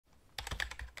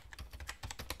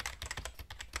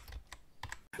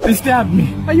They stabbed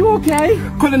me. Are you okay?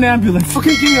 Call an ambulance.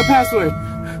 Okay, give me a password.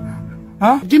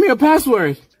 Huh? Give me a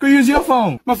password. Go use your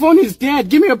phone. My phone is dead.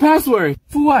 Give me a password.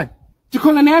 For what? To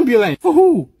call an ambulance. For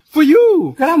who? For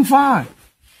you. Cause I'm fine.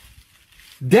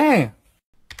 Damn.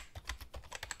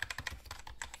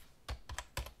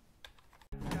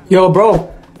 Yo, bro,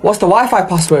 what's the Wi-Fi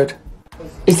password?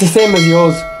 It's the same as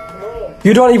yours.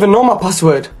 You don't even know my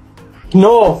password.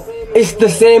 No, it's the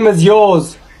same as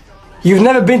yours. You've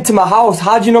never been to my house.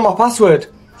 How do you know my password?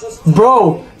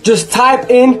 Bro, just type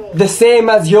in the same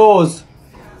as yours.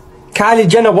 Kylie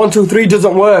Jenner 123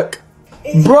 doesn't work.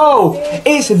 Bro,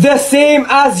 it's the same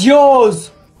as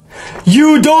yours.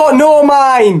 You don't know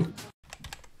mine.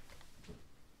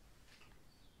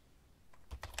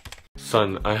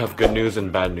 Son, I have good news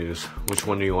and bad news. Which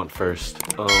one do you want first?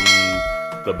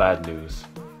 The bad news.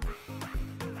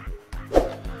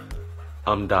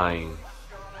 I'm dying.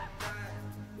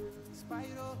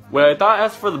 Wait, I thought I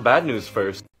asked for the bad news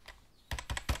first.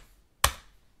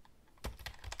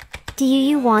 Do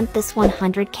you want this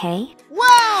 100K?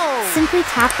 Whoa! Simply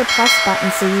tap the plus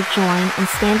button so you join and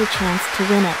stand a chance to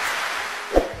win it.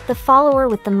 The follower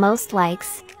with the most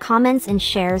likes, comments and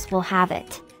shares will have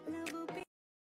it.